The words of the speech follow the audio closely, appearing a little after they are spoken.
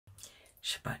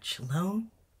Shabbat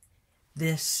Shalom.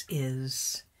 This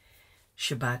is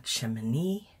Shabbat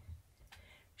Shemini.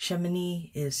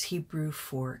 Shemini is Hebrew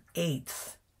for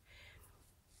eighth,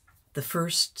 the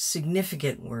first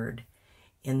significant word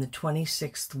in the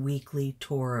 26th weekly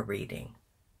Torah reading.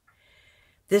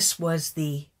 This was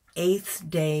the eighth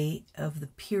day of the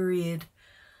period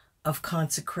of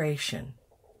consecration,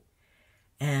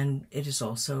 and it is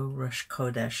also Rosh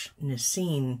Chodesh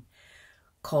Nisan,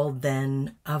 called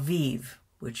then Aviv,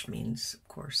 which means, of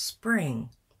course,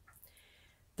 spring.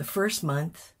 The first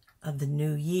month of the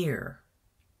new year,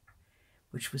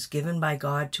 which was given by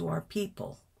God to our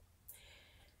people,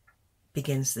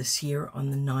 begins this year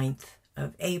on the 9th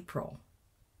of April.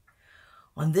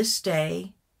 On this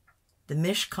day, the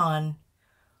Mishkan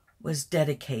was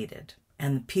dedicated,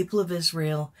 and the people of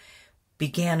Israel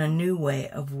began a new way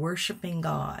of worshiping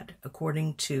God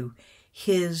according to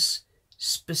His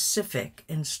specific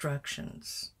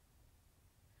instructions.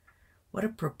 What a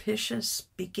propitious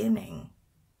beginning.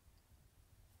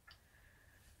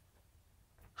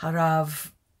 Harav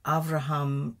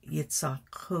Avraham Yitzhak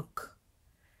Kook,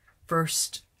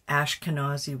 first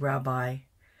Ashkenazi rabbi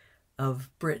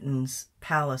of Britain's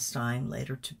Palestine,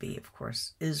 later to be, of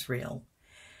course, Israel,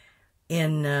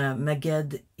 in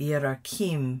Maged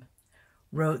Yerakim,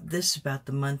 wrote this about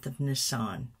the month of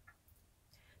Nisan.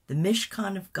 The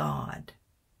Mishkan of God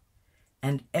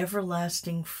and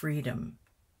everlasting freedom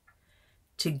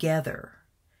together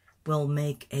will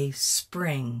make a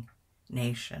spring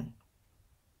nation.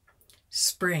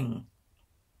 Spring,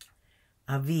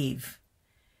 Aviv,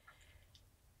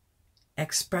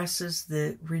 expresses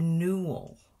the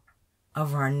renewal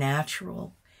of our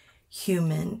natural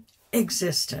human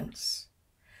existence.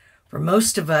 For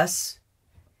most of us,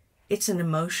 it's an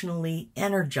emotionally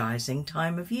energizing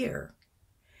time of year.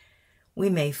 We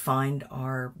may find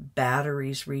our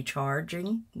batteries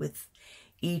recharging with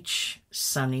each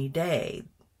sunny day.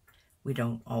 We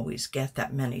don't always get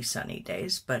that many sunny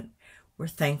days, but we're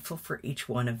thankful for each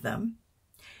one of them.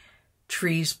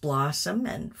 Trees blossom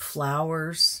and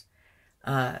flowers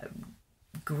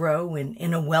grow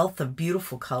in a wealth of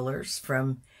beautiful colors,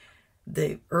 from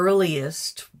the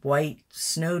earliest white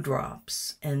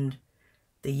snowdrops and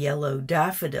the yellow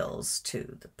daffodils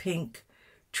to the pink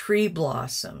tree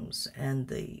blossoms and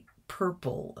the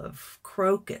purple of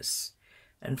crocus,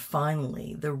 and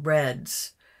finally the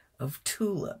reds of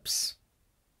tulips.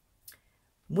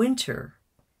 Winter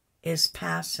is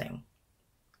passing,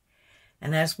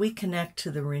 and as we connect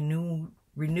to the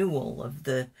renewal of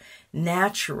the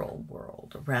natural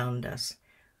world around us,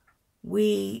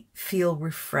 we feel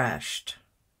refreshed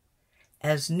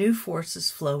as new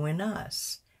forces flow in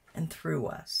us and through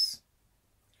us.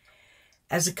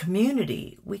 As a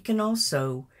community, we can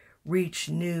also reach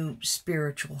new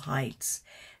spiritual heights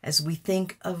as we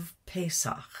think of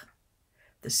Pesach,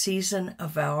 the season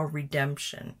of our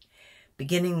redemption,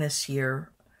 beginning this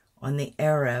year on the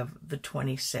Erev, the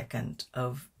 22nd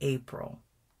of April.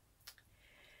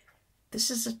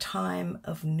 This is a time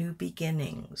of new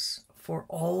beginnings for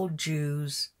all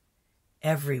Jews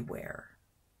everywhere.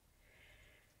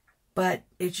 But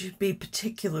it should be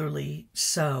particularly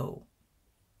so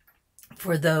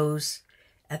for those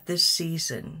at this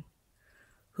season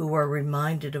who are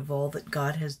reminded of all that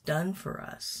God has done for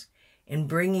us in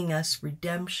bringing us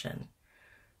redemption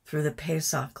through the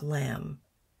Pesach Lamb,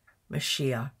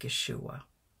 Mashiach Yeshua.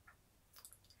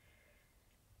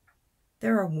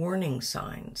 There are warning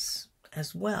signs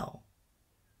as well.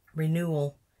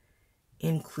 Renewal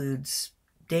includes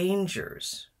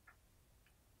dangers.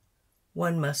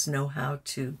 One must know how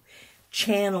to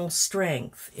channel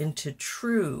strength into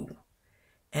true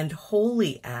and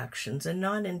holy actions, and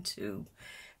not into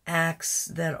acts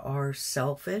that are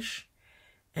selfish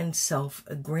and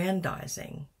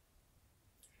self-aggrandizing.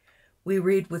 We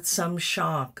read with some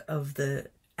shock of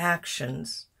the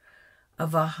actions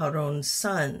of Aharon's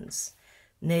sons,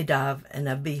 Nadav and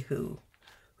Abihu,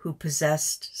 who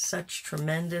possessed such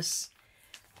tremendous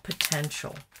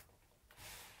potential.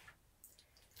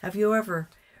 Have you ever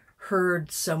heard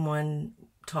someone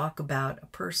talk about a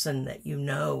person that you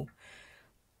know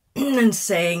and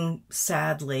saying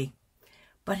sadly,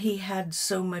 but he had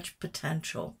so much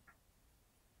potential?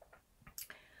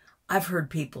 I've heard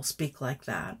people speak like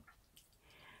that.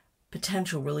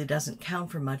 Potential really doesn't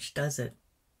count for much, does it?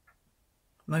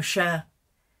 Moshe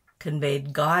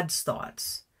conveyed God's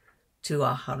thoughts to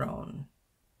Aharon.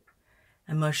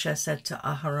 And Moshe said to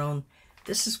Aharon,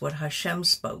 this is what Hashem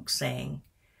spoke, saying,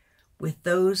 with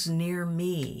those near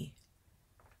me,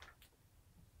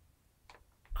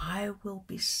 I will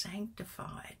be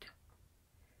sanctified.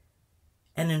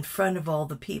 And in front of all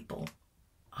the people,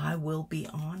 I will be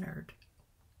honored.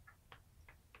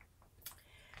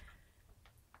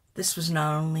 This was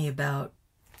not only about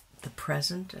the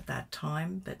present at that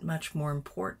time, but much more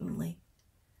importantly,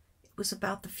 it was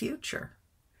about the future,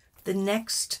 the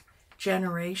next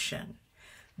generation,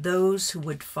 those who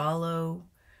would follow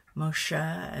Moshe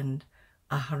and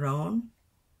Aharon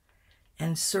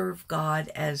and serve God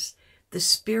as the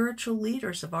spiritual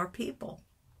leaders of our people.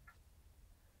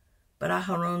 But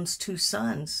Aharon's two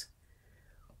sons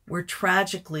were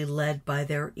tragically led by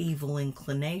their evil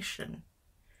inclination,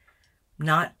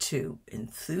 not to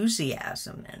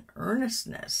enthusiasm and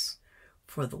earnestness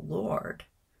for the Lord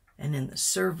and in the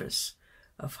service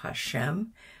of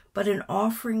Hashem, but in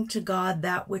offering to God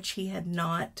that which he had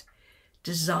not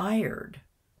desired,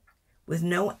 with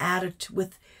no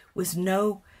attitude, with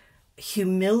no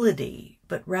humility,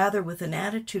 but rather with an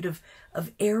attitude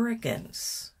of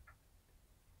arrogance.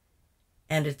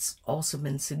 And it's also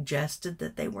been suggested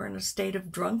that they were in a state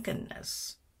of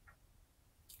drunkenness.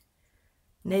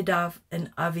 Nadav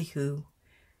and Avihu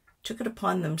took it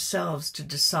upon themselves to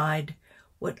decide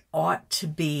what ought to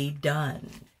be done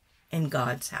in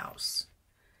God's house,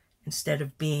 instead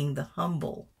of being the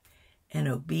humble and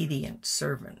obedient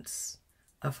servants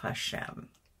of Hashem.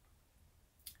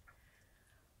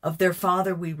 Of their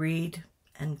father we read,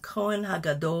 and Kohen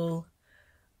Hagadol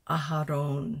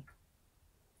Aharon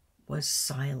was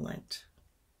silent.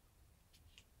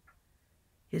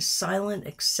 His silent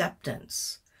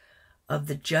acceptance of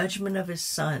the judgment of his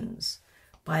sons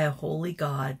by a holy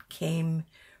God came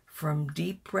from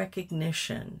deep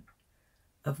recognition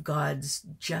of God's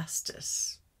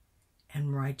justice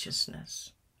and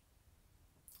righteousness.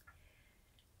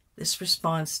 This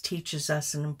response teaches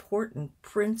us an important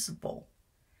principle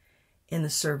in the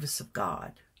service of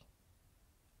God,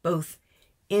 both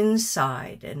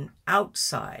inside and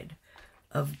outside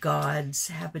of God's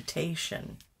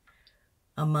habitation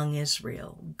among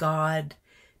Israel. God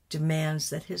demands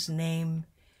that his name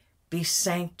be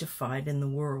sanctified in the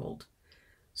world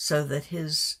so that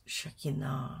his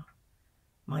Shekinah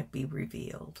might be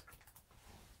revealed.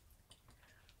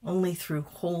 Only through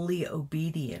holy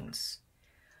obedience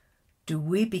do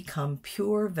we become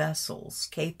pure vessels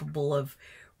capable of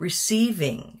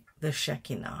receiving the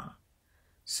Shekinah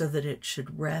so that it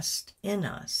should rest in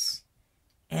us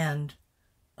and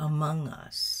among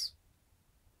us.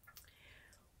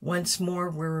 Once more,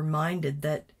 we're reminded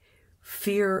that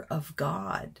fear of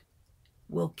God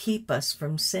will keep us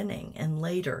from sinning, and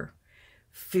later,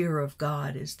 fear of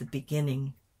God is the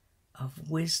beginning of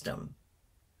wisdom.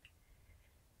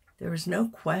 There is no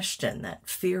question that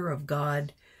fear of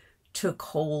God took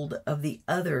hold of the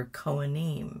other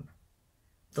Kohanim,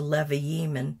 the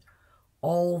Leviim, and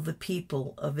all the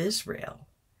people of Israel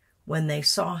when they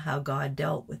saw how God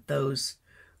dealt with those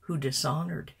who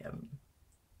dishonored him.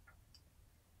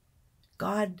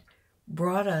 God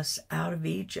brought us out of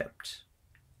Egypt,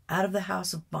 out of the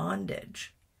house of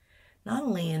bondage, not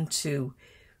only into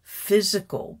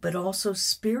physical but also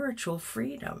spiritual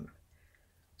freedom,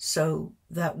 so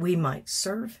that we might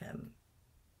serve him.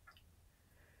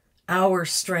 Our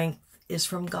strength is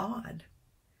from God,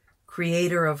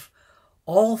 creator of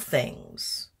all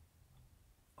things,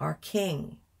 our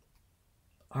King,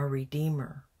 our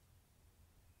Redeemer.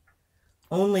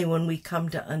 Only when we come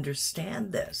to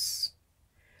understand this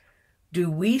do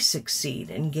we succeed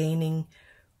in gaining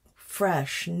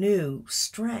fresh, new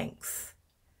strength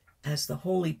as the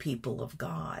holy people of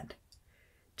God,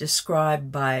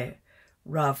 described by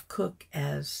Rav Kook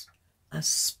as a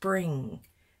spring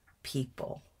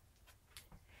people.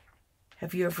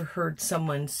 Have you ever heard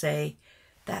someone say,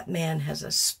 that man has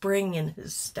a spring in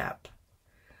his step?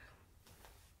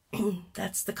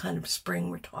 That's the kind of spring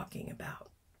we're talking about.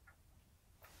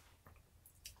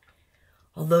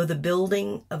 Although the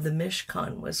building of the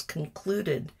Mishkan was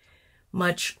concluded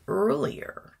much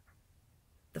earlier,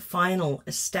 the final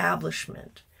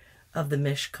establishment of the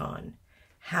Mishkan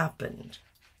happened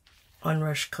on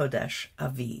Rosh Chodesh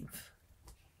Aviv.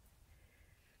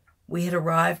 We had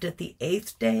arrived at the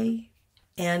 8th day,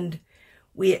 and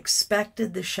we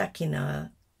expected the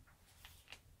Shekinah,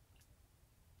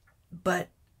 but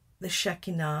the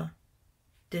Shekinah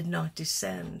did not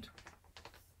descend.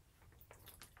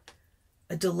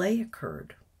 A delay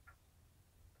occurred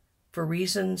for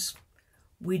reasons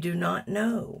we do not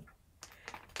know,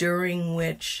 during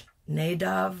which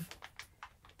Nadav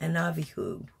and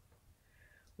Avihu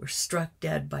were struck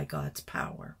dead by God's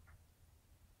power.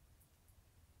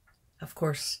 Of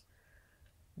course,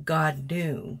 God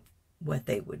knew what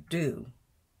they would do.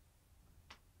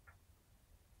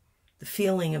 The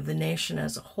feeling of the nation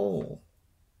as a whole,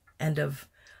 and of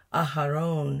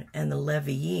Aharon and the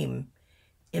Leviim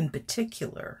in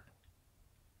particular,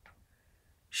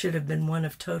 should have been one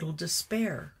of total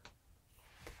despair.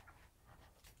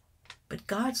 But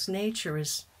God's nature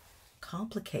is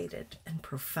complicated and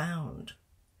profound.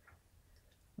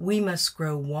 We must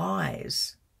grow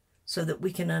wise so that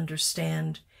we can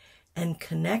understand and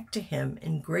connect to him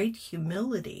in great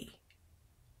humility.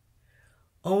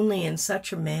 Only in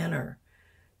such a manner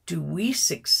do we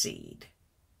succeed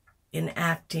in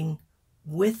acting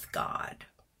with God.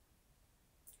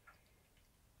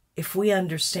 If we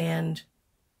understand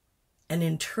and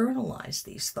internalize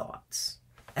these thoughts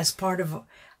as part of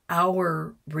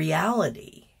our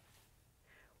reality,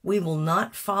 we will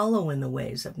not follow in the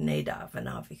ways of Nadav and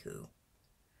Avihu,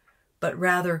 but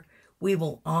rather we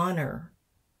will honor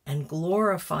and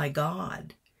glorify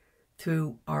God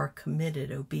through our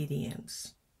committed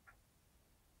obedience.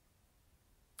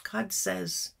 God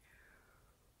says,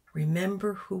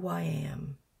 remember who I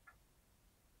am.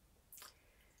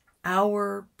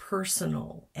 Our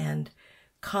personal and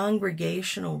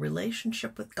congregational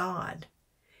relationship with God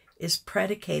is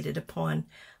predicated upon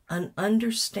an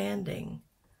understanding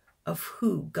of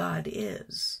who God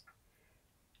is.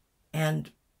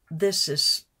 And this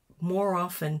is more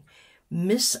often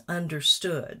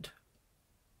misunderstood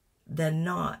than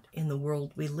not in the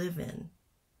world we live in.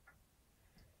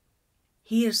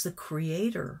 He is the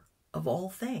creator of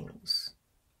all things,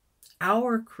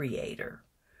 our creator,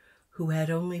 who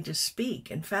had only to speak,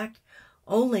 in fact,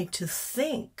 only to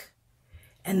think,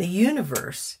 and the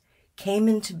universe came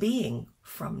into being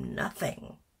from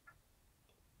nothing.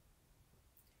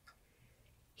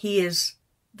 He is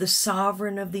the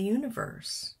sovereign of the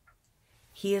universe.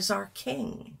 He is our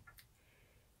king.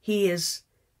 He is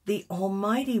the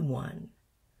Almighty One,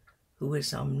 who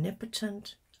is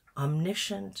omnipotent,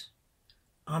 omniscient,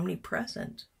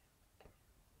 omnipresent.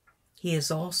 He is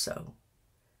also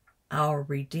our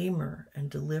Redeemer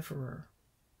and Deliverer.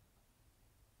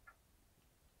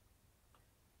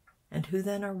 And who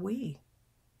then are we?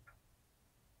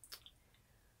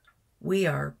 We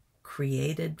are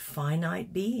created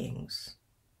finite beings.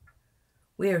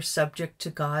 We are subject to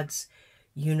God's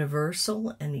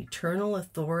universal and eternal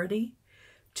authority,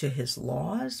 to his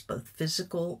laws, both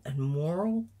physical and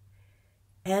moral,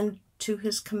 and to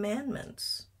his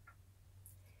commandments.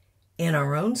 In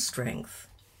our own strength,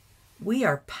 we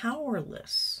are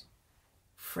powerless,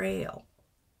 frail,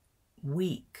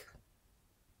 weak.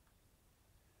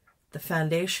 The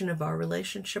foundation of our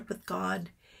relationship with God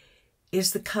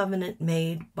is the covenant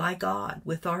made by God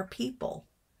with our people,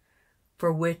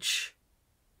 for which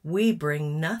we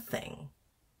bring nothing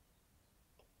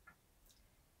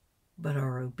but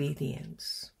our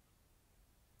obedience.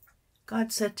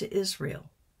 God said to Israel,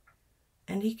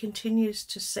 and he continues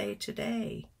to say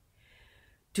today,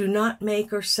 do not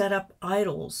make or set up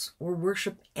idols or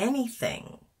worship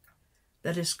anything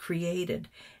that is created,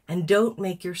 and don't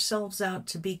make yourselves out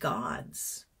to be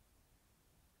gods.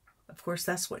 Of course,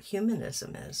 that's what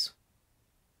humanism is.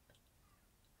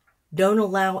 Don't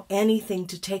allow anything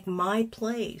to take my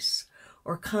place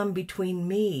or come between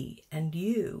me and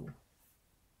you.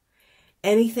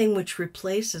 Anything which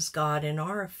replaces God in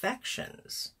our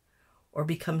affections or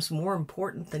becomes more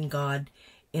important than God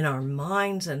in our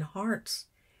minds and hearts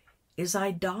is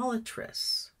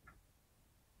idolatrous.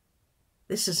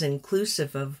 This is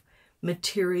inclusive of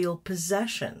material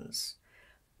possessions,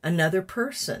 another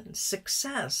person,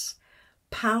 success,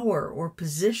 power or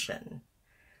position,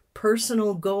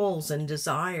 personal goals and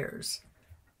desires,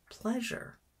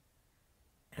 pleasure,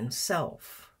 and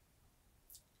self.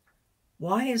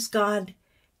 Why is God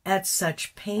at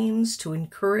such pains to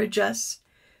encourage us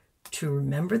to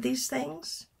remember these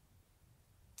things?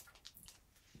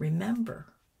 Remember.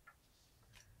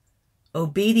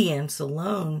 Obedience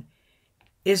alone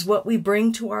is what we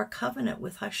bring to our covenant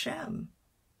with Hashem.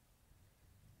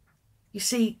 You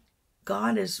see,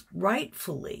 God is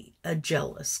rightfully a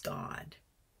jealous God.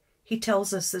 He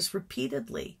tells us this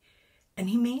repeatedly, and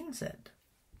he means it.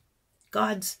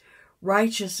 God's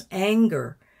righteous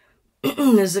anger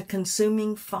is a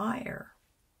consuming fire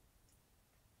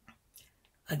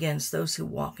against those who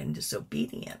walk in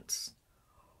disobedience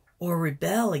or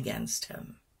rebel against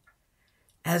him,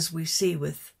 as we see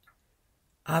with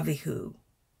Avihu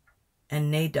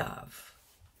and Nadav.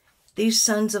 These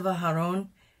sons of Aharon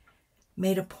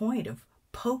made a point of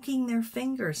poking their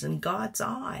fingers in God's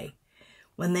eye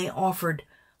when they offered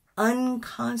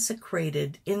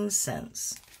unconsecrated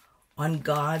incense on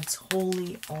God's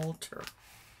holy altar.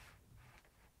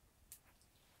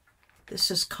 This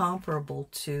is comparable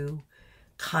to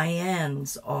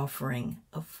Cain's offering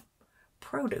of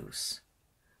produce,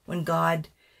 when God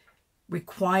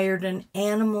required an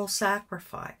animal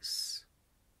sacrifice.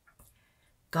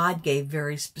 God gave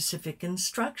very specific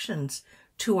instructions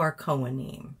to our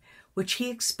Kohanim which he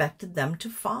expected them to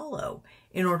follow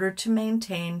in order to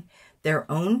maintain their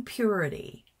own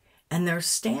purity and their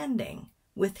standing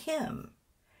with him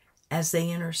as they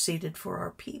interceded for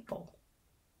our people.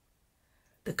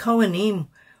 The Kohanim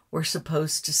were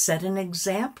supposed to set an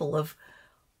example of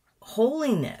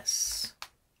holiness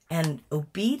and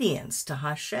obedience to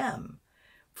Hashem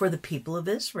for the people of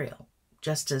Israel,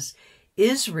 just as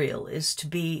Israel is to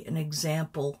be an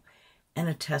example and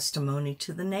a testimony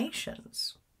to the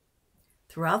nations.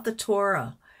 Throughout the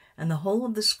Torah and the whole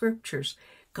of the scriptures,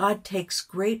 God takes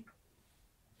great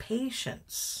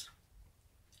patience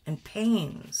and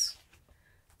pains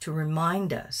to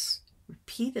remind us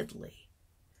repeatedly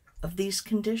of these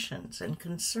conditions and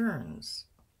concerns.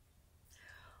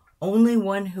 Only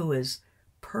one who is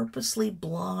purposely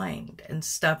blind and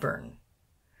stubborn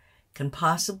can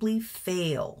possibly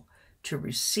fail to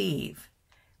receive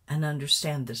and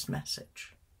understand this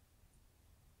message.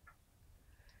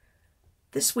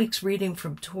 This week's reading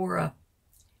from Torah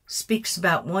speaks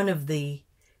about one of the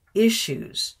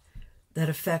issues that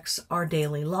affects our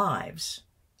daily lives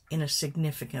in a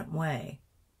significant way: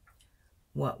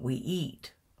 what we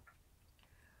eat.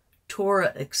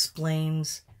 Torah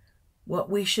explains what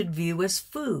we should view as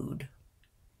food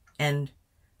and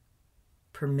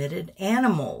permitted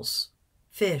animals,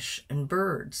 fish and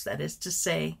birds, that is to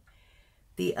say,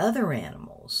 the other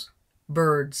animals,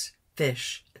 birds,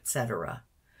 fish, etc.,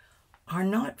 are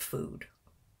not food.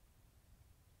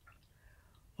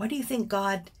 Why do you think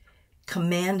God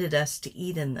commanded us to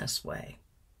eat in this way?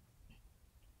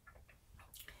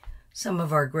 Some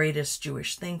of our greatest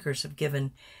Jewish thinkers have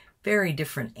given very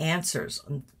different answers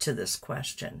to this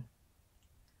question.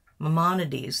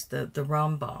 Maimonides, the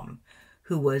Rambam,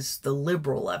 who was the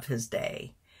liberal of his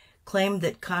day, claimed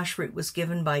that kashrut was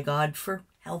given by God for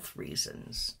health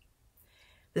reasons.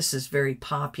 This is very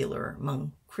popular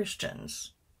among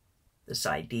Christians, this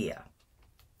idea.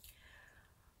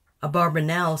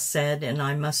 Abarbanel said, and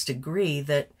I must agree,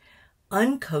 that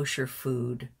unkosher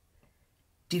food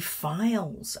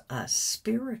defiles us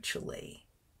spiritually,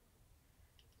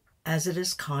 as it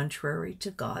is contrary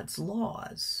to God's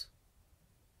laws.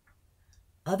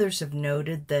 Others have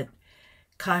noted that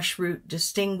kashrut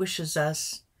distinguishes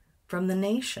us from the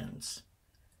nations.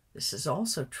 This is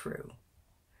also true.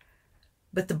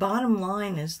 But the bottom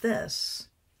line is this: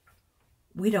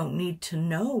 we don't need to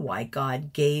know why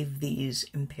God gave these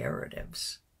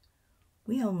imperatives.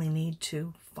 We only need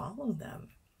to follow them.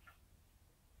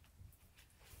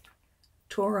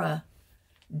 Torah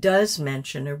does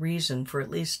mention a reason for at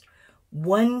least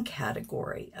one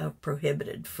category of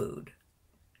prohibited food: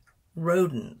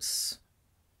 rodents.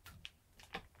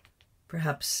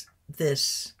 Perhaps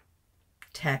this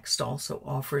text also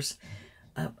offers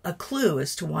a clue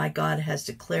as to why God has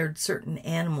declared certain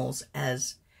animals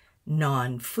as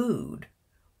non-food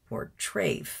or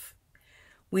treif.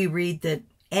 We read that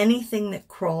anything that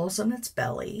crawls on its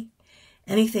belly,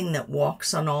 anything that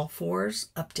walks on all fours,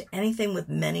 up to anything with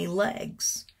many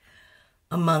legs,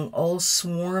 among all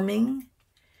swarming,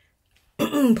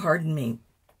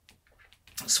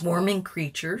 swarming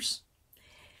creatures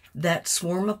that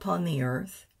swarm upon the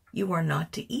earth, you are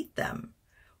not to eat them,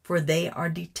 for they are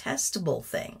detestable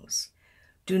things.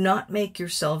 Do not make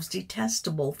yourselves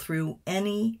detestable through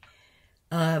any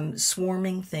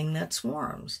swarming thing that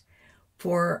swarms.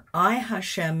 For I,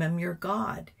 Hashem, am your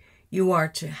God. You are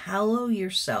to hallow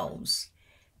yourselves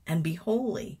and be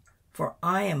holy, for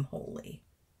I am holy.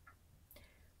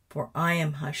 For I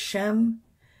am Hashem,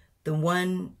 the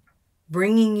one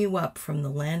bringing you up from the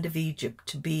land of Egypt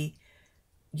to be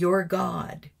your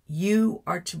God. You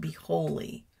are to be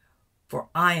holy, for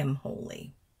I am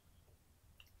holy.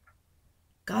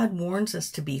 God warns us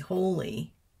to be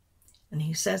holy, and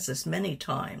he says this many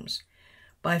times,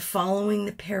 by following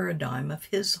the paradigm of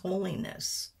his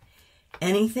holiness.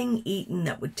 Anything eaten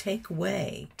that would take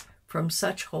away from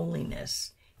such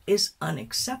holiness is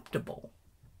unacceptable.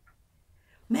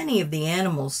 Many of the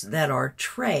animals that are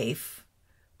treif,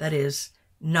 that is,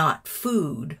 not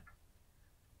food,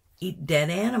 eat dead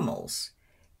animals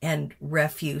and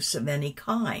refuse of any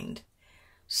kind.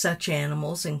 Such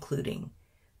animals, including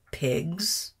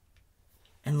pigs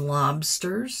and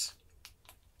lobsters,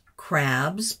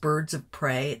 crabs, birds of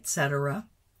prey, etc.,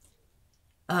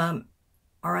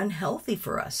 are unhealthy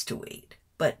for us to eat.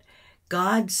 But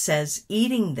God says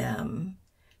eating them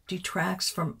detracts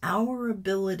from our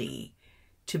ability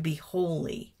to be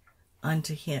holy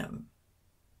unto him.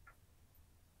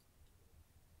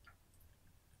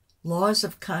 Laws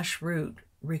of kashrut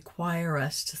require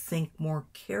us to think more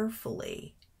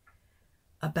carefully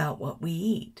about what we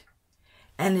eat.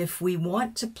 And if we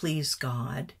want to please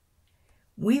God,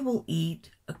 we will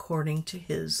eat according to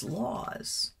his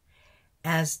laws,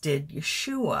 as did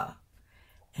Yeshua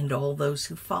and all those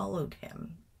who followed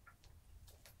him.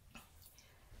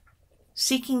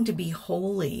 Seeking to be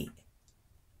holy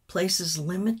places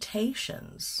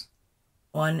limitations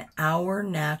on our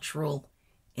natural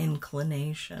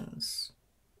inclinations.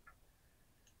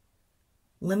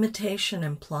 Limitation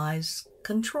implies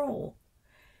control,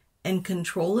 and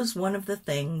control is one of the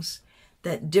things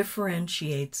that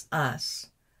differentiates us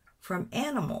from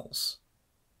animals.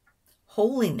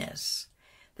 Holiness,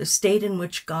 the state in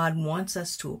which God wants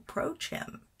us to approach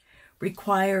him,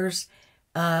 requires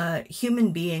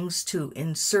human beings to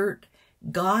insert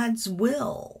God's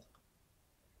will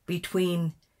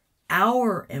between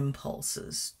our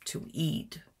impulses to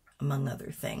eat, among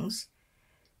other things,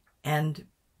 and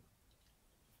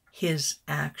his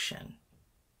action.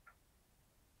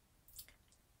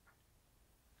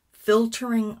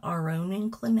 Filtering our own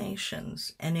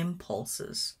inclinations and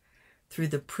impulses through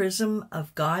the prism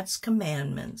of God's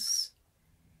commandments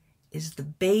is the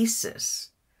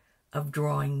basis of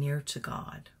drawing near to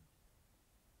God.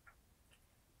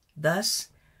 Thus,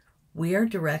 we are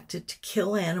directed to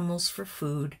kill animals for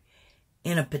food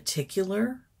in a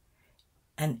particular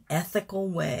and ethical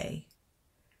way,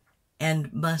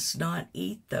 and must not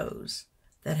eat those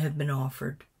that have been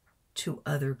offered to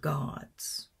other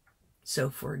gods.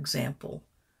 So, for example,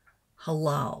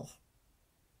 halal.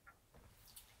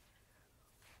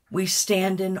 We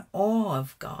stand in awe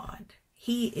of God.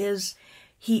 He is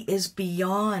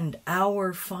beyond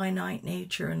our finite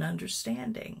nature and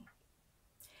understanding.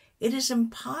 It is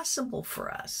impossible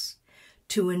for us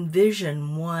to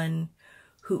envision one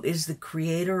who is the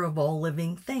creator of all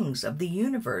living things, of the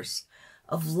universe,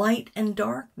 of light and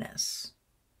darkness.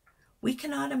 We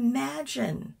cannot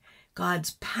imagine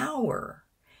God's power,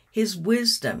 his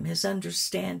wisdom, his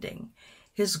understanding,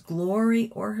 his glory,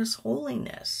 or his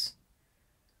holiness,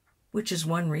 which is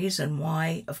one reason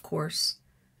why, of course,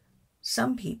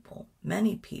 some people,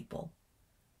 many people,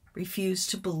 refuse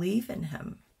to believe in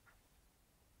him.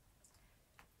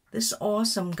 This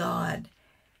awesome God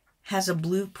has a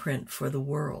blueprint for the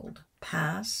world,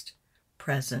 past,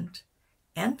 present,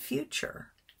 and future.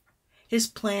 His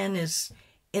plan is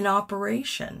in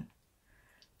operation,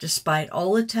 despite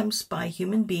all attempts by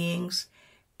human beings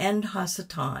and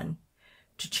Hasatan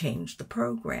to change the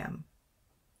program.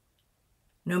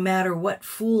 No matter what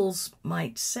fools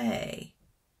might say,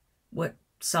 what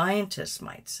scientists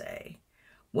might say,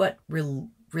 what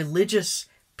religious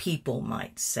people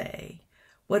might say,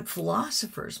 what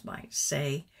philosophers might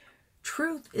say,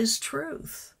 truth is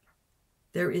truth.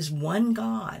 There is one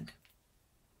God,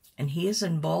 and he is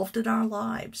involved in our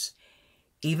lives,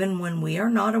 even when we are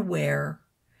not aware,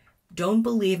 don't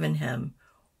believe in him,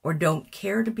 or don't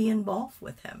care to be involved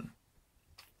with him.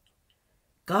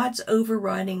 God's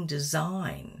overriding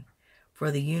design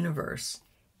for the universe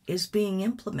is being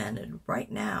implemented right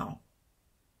now.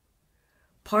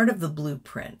 Part of the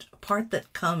blueprint, a part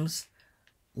that comes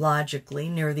logically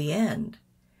near the end,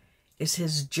 is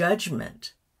his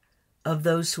judgment of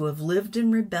those who have lived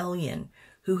in rebellion,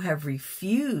 who have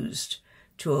refused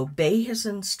to obey his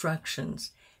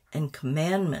instructions and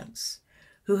commandments,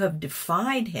 who have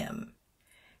defied him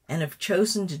and have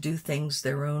chosen to do things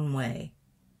their own way.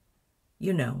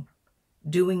 You know,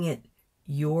 doing it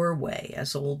your way,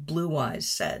 as old Blue Eyes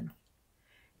said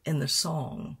in the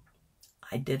song,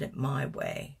 I did it my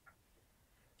way.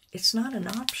 It's not an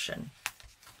option.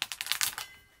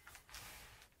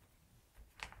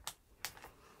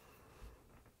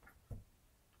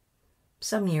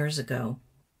 Some years ago,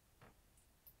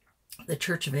 the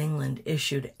Church of England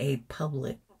issued a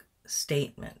public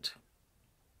statement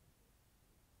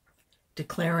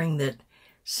declaring that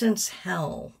since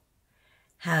hell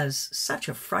has such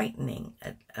a frightening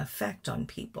effect on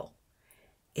people,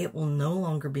 it will no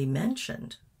longer be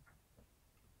mentioned.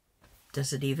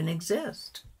 Does it even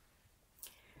exist?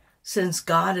 Since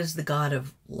God is the God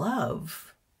of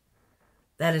love,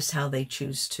 that is how they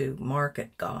choose to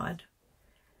market God.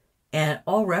 And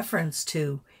all reference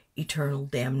to eternal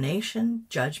damnation,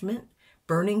 judgment,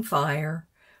 burning fire,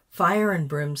 fire and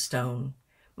brimstone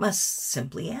must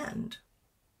simply end.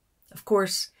 Of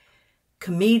course,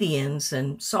 comedians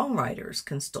and songwriters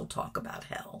can still talk about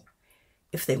hell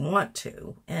if they want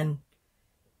to, and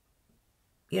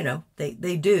you know,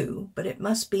 they do, but it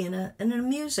must be in an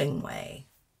amusing way.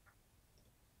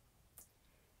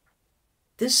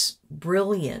 This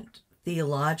brilliant,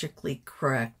 theologically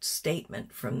correct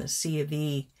statement from the C of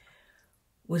E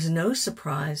was no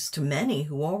surprise to many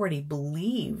who already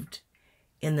believed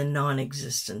in the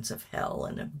non-existence of hell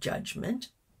and of judgment.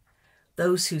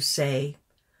 Those who say,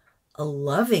 A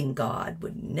loving God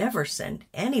would never send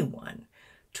anyone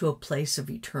to a place of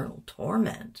eternal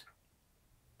torment.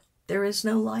 There is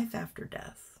no life after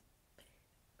death.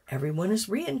 Everyone is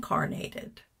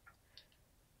reincarnated.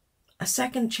 A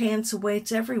second chance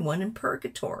awaits everyone in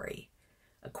purgatory.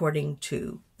 According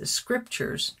to the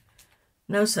scriptures,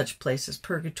 no such place as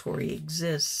purgatory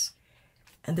exists,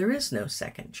 and there is no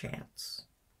second chance.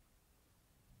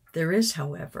 There is,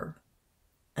 however,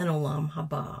 an olam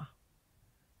haba,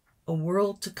 a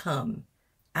world to come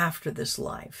after this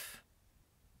life.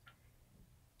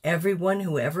 Everyone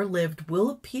who ever lived will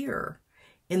appear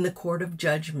in the court of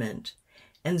judgment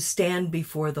and stand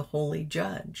before the holy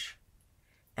judge,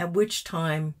 at which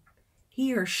time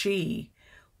he or she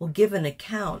will give an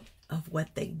account of what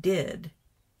they did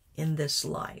in this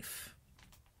life.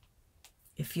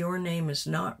 If your name is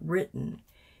not written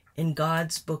in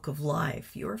God's book of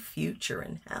life, your future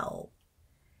in hell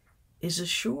is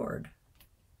assured.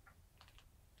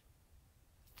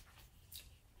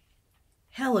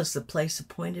 Hell is the place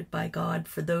appointed by God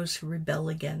for those who rebel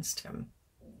against him.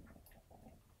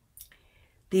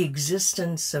 The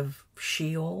existence of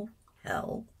Sheol,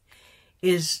 hell,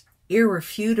 is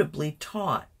irrefutably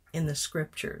taught in the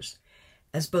scriptures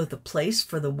as both a place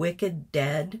for the wicked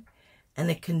dead and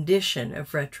a condition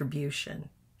of retribution,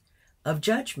 of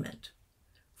judgment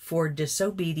for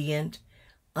disobedient,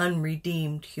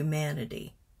 unredeemed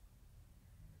humanity.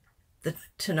 The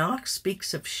Tanakh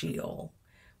speaks of Sheol,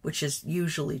 which is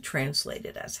usually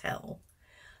translated as hell,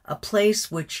 a place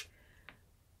which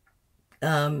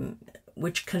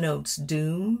connotes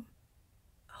doom,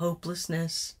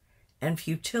 hopelessness, and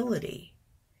futility.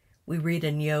 We read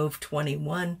in Yov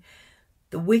 21,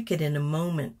 the wicked in a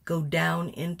moment go down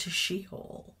into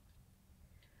Sheol.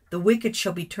 The wicked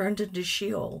shall be turned into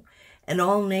Sheol, and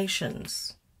all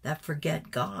nations that forget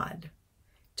God.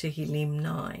 Tehillim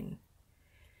 9.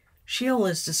 Sheol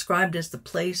is described as the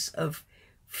place of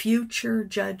future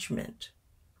judgment.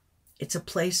 It's a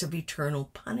place of eternal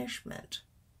punishment,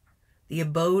 the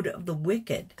abode of the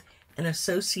wicked, and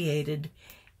associated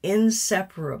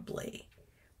inseparably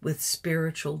with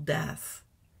spiritual death.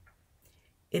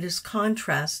 It is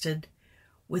contrasted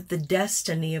with the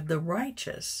destiny of the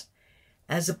righteous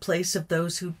as a place of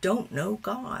those who don't know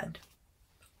God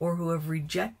or who have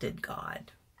rejected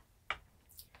God.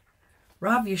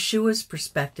 Rav Yeshua's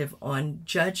perspective on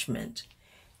judgment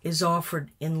is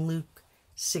offered in Luke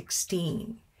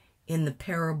 16 in the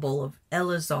parable of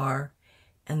Elazar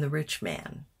and the rich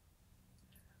man.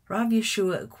 Rav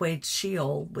Yeshua equates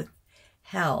Sheol with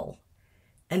hell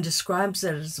and describes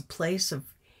it as a place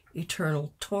of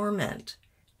eternal torment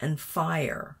and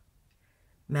fire.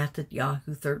 Matthew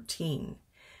 13.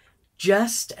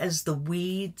 Just as the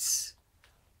weeds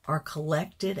are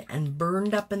collected and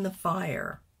burned up in the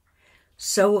fire,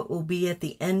 so it will be at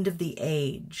the end of the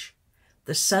age.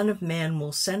 The Son of Man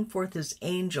will send forth his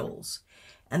angels,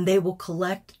 and they will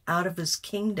collect out of his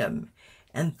kingdom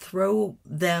and throw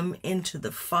them into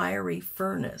the fiery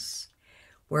furnace,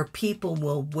 where people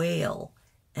will wail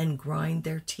and grind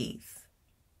their teeth.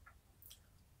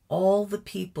 All the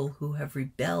people who have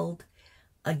rebelled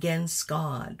against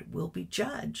God will be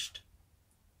judged.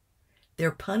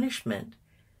 Their punishment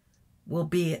will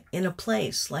be in a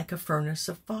place like a furnace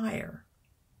of fire.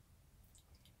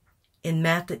 In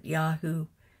Matthew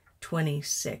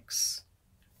 26,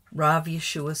 Rav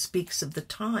Yeshua speaks of the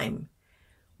time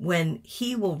when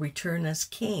he will return as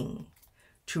king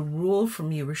to rule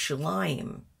from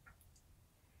Yerushalayim,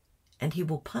 and he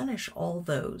will punish all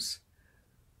those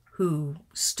who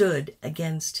stood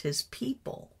against his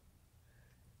people.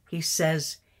 He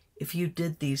says, if you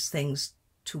did these things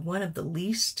to one of the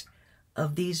least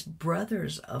of these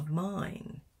brothers of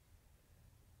mine,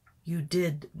 you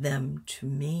did them to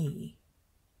me.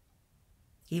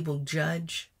 He will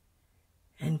judge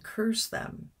and curse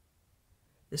them.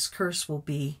 This curse will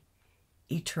be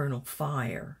eternal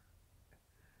fire.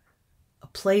 A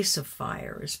place of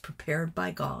fire is prepared by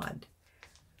God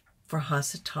for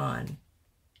Hasatan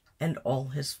and all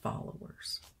his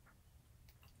followers.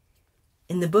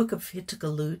 In the book of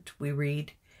Hittigalut, we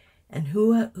read, and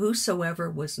whosoever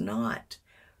was not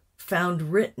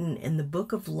found written in the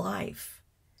book of life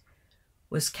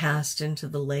was cast into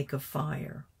the lake of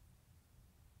fire.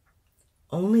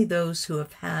 Only those who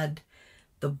have had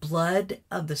the blood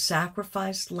of the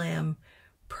sacrificed lamb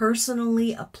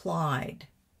personally applied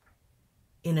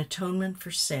in atonement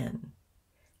for sin,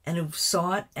 and who've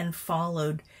sought and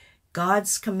followed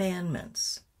God's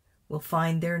commandments, will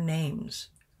find their names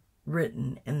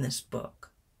written in this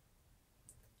book.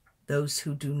 Those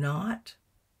who do not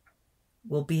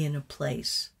will be in a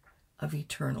place of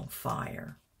eternal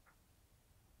fire.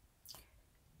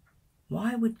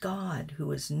 Why would God,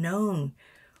 who is known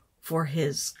for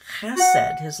his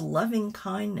chesed, his loving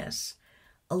kindness,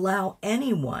 allow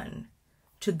anyone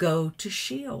to go to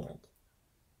Sheol?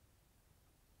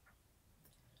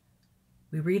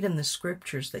 We read in the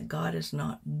scriptures that God is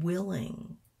not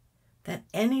willing that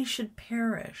any should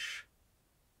perish,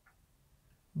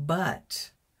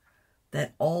 but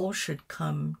that all should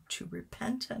come to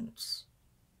repentance.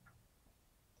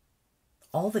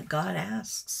 All that God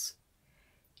asks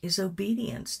is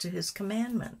obedience to his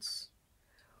commandments.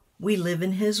 We live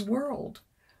in his world,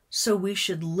 so we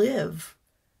should live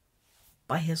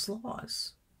by his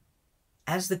laws.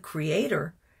 As the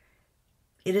Creator,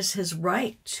 it is his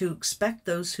right to expect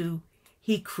those who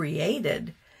he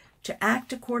created to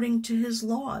act according to his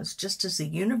laws, just as the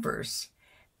universe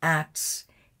acts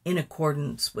in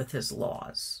accordance with his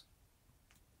laws.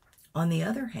 On the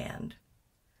other hand,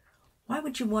 why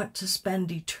would you want to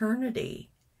spend eternity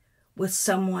with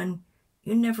someone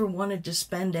you never wanted to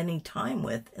spend any time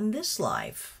with in this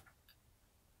life?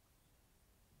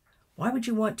 Why would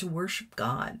you want to worship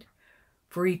God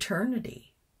for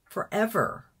eternity,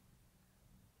 forever,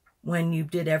 when you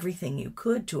did everything you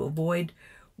could to avoid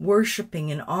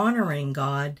worshiping and honoring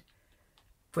God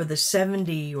for the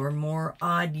 70 or more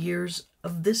odd years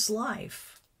of this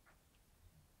life?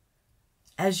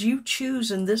 As you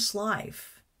choose in this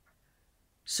life,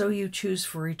 so you choose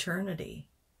for eternity.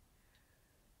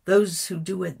 Those who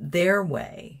do it their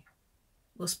way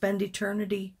will spend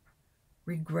eternity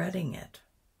regretting it.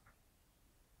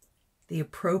 The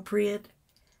appropriate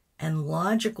and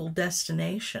logical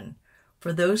destination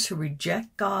for those who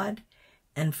reject God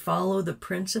and follow the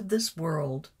prince of this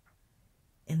world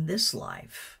in this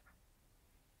life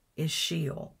is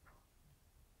Sheol,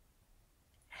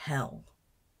 hell.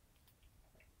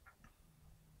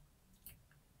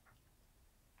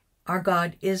 Our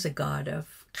God is a God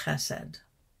of chesed,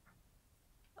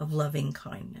 of loving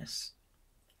kindness,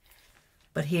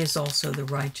 but he is also the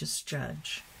righteous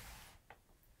judge.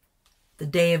 The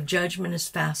day of judgment is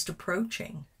fast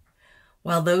approaching.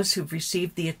 While those who've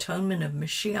received the atonement of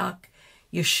Mashiach,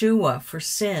 Yeshua, for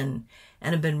sin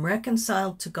and have been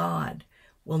reconciled to God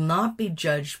will not be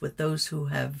judged with those who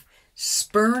have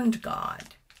spurned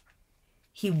God,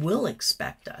 he will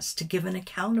expect us to give an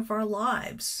account of our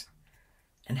lives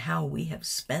and how we have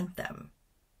spent them.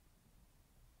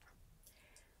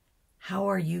 How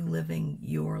are you living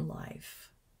your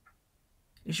life?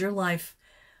 Is your life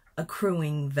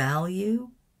accruing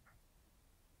value,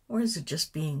 or is it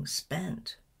just being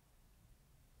spent?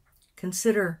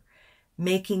 Consider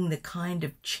making the kind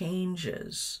of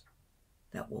changes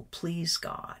that will please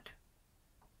God.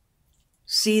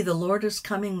 See, the Lord is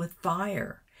coming with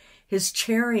fire. His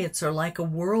chariots are like a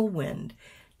whirlwind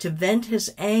to vent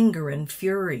his anger and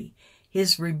fury,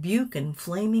 his rebuke and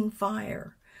flaming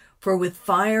fire. For with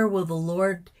fire will the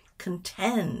Lord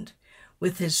contend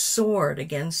with his sword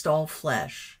against all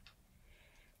flesh,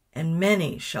 and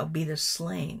many shall be the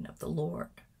slain of the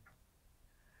Lord.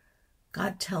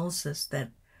 God tells us that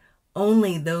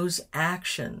only those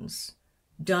actions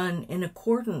done in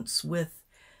accordance with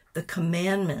the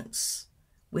commandments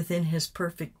within his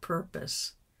perfect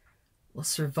purpose will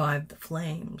survive the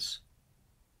flames.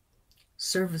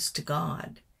 Service to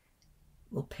God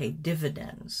will pay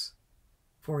dividends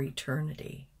for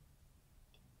eternity.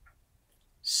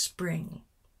 Spring,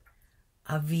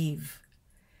 Aviv,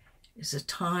 is a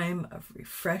time of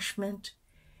refreshment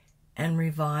and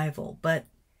revival. But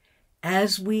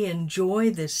as we enjoy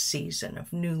this season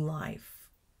of new life,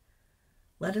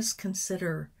 let us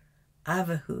consider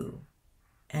Avihu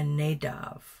and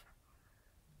Nadav.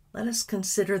 Let us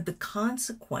consider the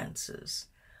consequences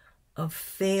of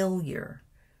failure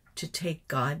to take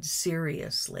God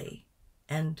seriously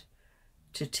and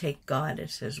to take God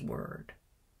at his word.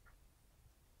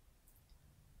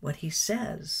 What he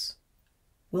says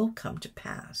will come to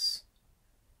pass,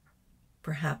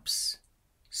 perhaps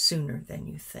sooner than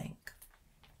you think.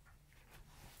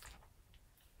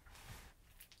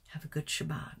 Have a good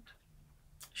Shabbat.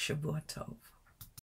 Shavua Tov.